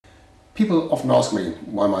People often ask me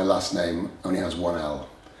why my last name only has one L,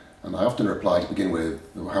 and I often reply to begin with,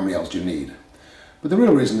 how many L's do you need? But the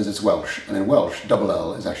real reason is it's Welsh, and in Welsh, double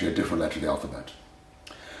L is actually a different letter of the alphabet.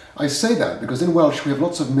 I say that because in Welsh we have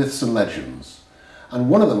lots of myths and legends, and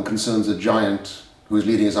one of them concerns a giant who is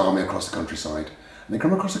leading his army across the countryside, and they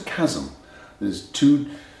come across a chasm that is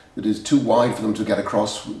too wide for them to get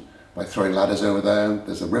across by throwing ladders over there.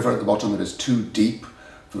 There's a river at the bottom that is too deep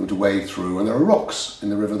for them to wade through, and there are rocks in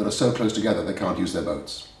the river that are so close together they can't use their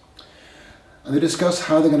boats. And they discuss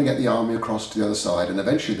how they're going to get the army across to the other side, and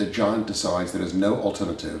eventually the giant decides there is no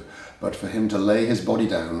alternative but for him to lay his body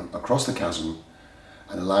down across the chasm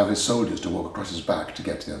and allow his soldiers to walk across his back to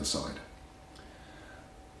get to the other side.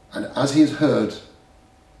 And as he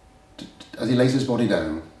lays his body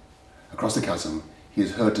down across the chasm, he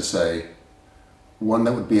is heard to say, "One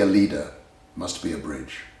that would be a leader must be a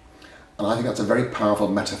bridge." And I think that's a very powerful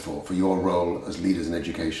metaphor for your role as leaders in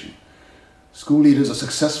education. School leaders are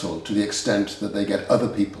successful to the extent that they get other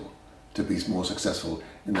people to be more successful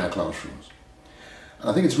in their classrooms. And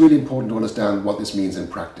I think it's really important to understand what this means in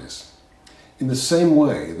practice. In the same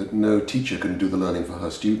way that no teacher can do the learning for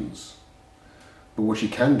her students, but what she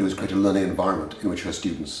can do is create a learning environment in which her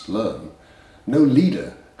students learn, no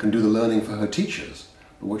leader can do the learning for her teachers,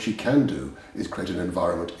 but what she can do is create an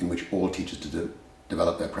environment in which all teachers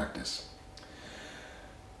develop their practice.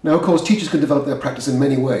 Now, of course, teachers can develop their practice in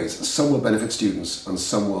many ways. Some will benefit students and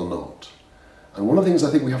some will not. And one of the things I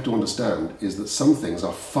think we have to understand is that some things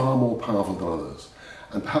are far more powerful than others.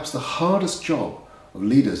 And perhaps the hardest job of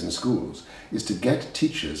leaders in schools is to get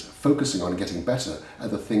teachers focusing on getting better at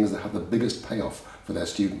the things that have the biggest payoff for their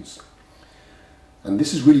students. And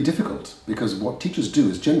this is really difficult because what teachers do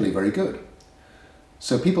is generally very good.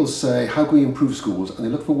 So people say, how can we improve schools? And they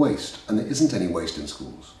look for waste, and there isn't any waste in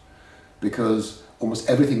schools because almost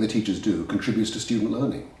everything the teachers do contributes to student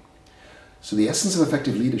learning. So the essence of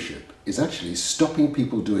effective leadership is actually stopping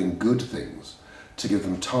people doing good things to give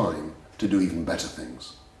them time to do even better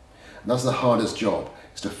things. And that's the hardest job,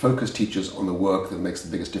 is to focus teachers on the work that makes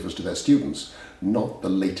the biggest difference to their students, not the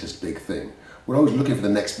latest big thing. We're always looking for the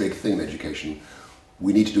next big thing in education.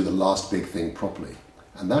 We need to do the last big thing properly,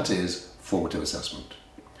 and that is formative assessment.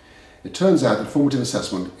 It turns out that formative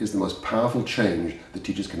assessment is the most powerful change that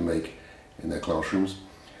teachers can make in their classrooms.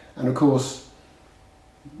 And of course,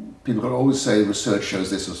 people can always say research shows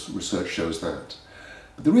this or research shows that.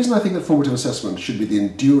 But the reason I think that formative assessment should be the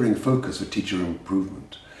enduring focus for teacher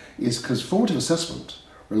improvement is because formative assessment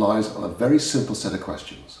relies on a very simple set of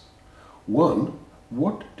questions. One,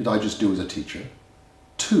 what did I just do as a teacher?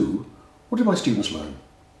 Two, what did my students learn?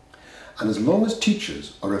 And as long as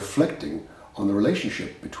teachers are reflecting on the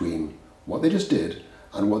relationship between what they just did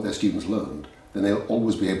and what their students learned, then they'll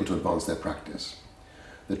always be able to advance their practice.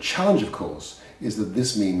 The challenge, of course, is that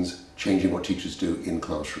this means changing what teachers do in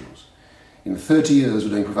classrooms. In 30 years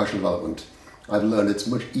of doing professional development, I've learned it's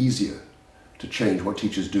much easier to change what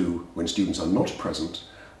teachers do when students are not present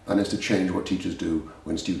than it is to change what teachers do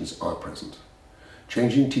when students are present.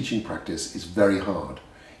 Changing teaching practice is very hard.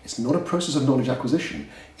 It's not a process of knowledge acquisition,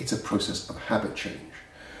 it's a process of habit change.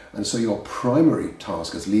 And so your primary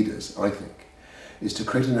task as leaders, I think, is to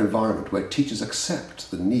create an environment where teachers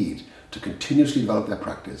accept the need to continuously develop their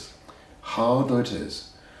practice, hard though it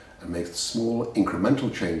is, and make small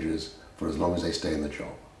incremental changes for as long as they stay in the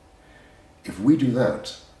job. If we do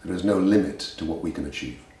that, there is no limit to what we can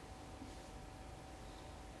achieve.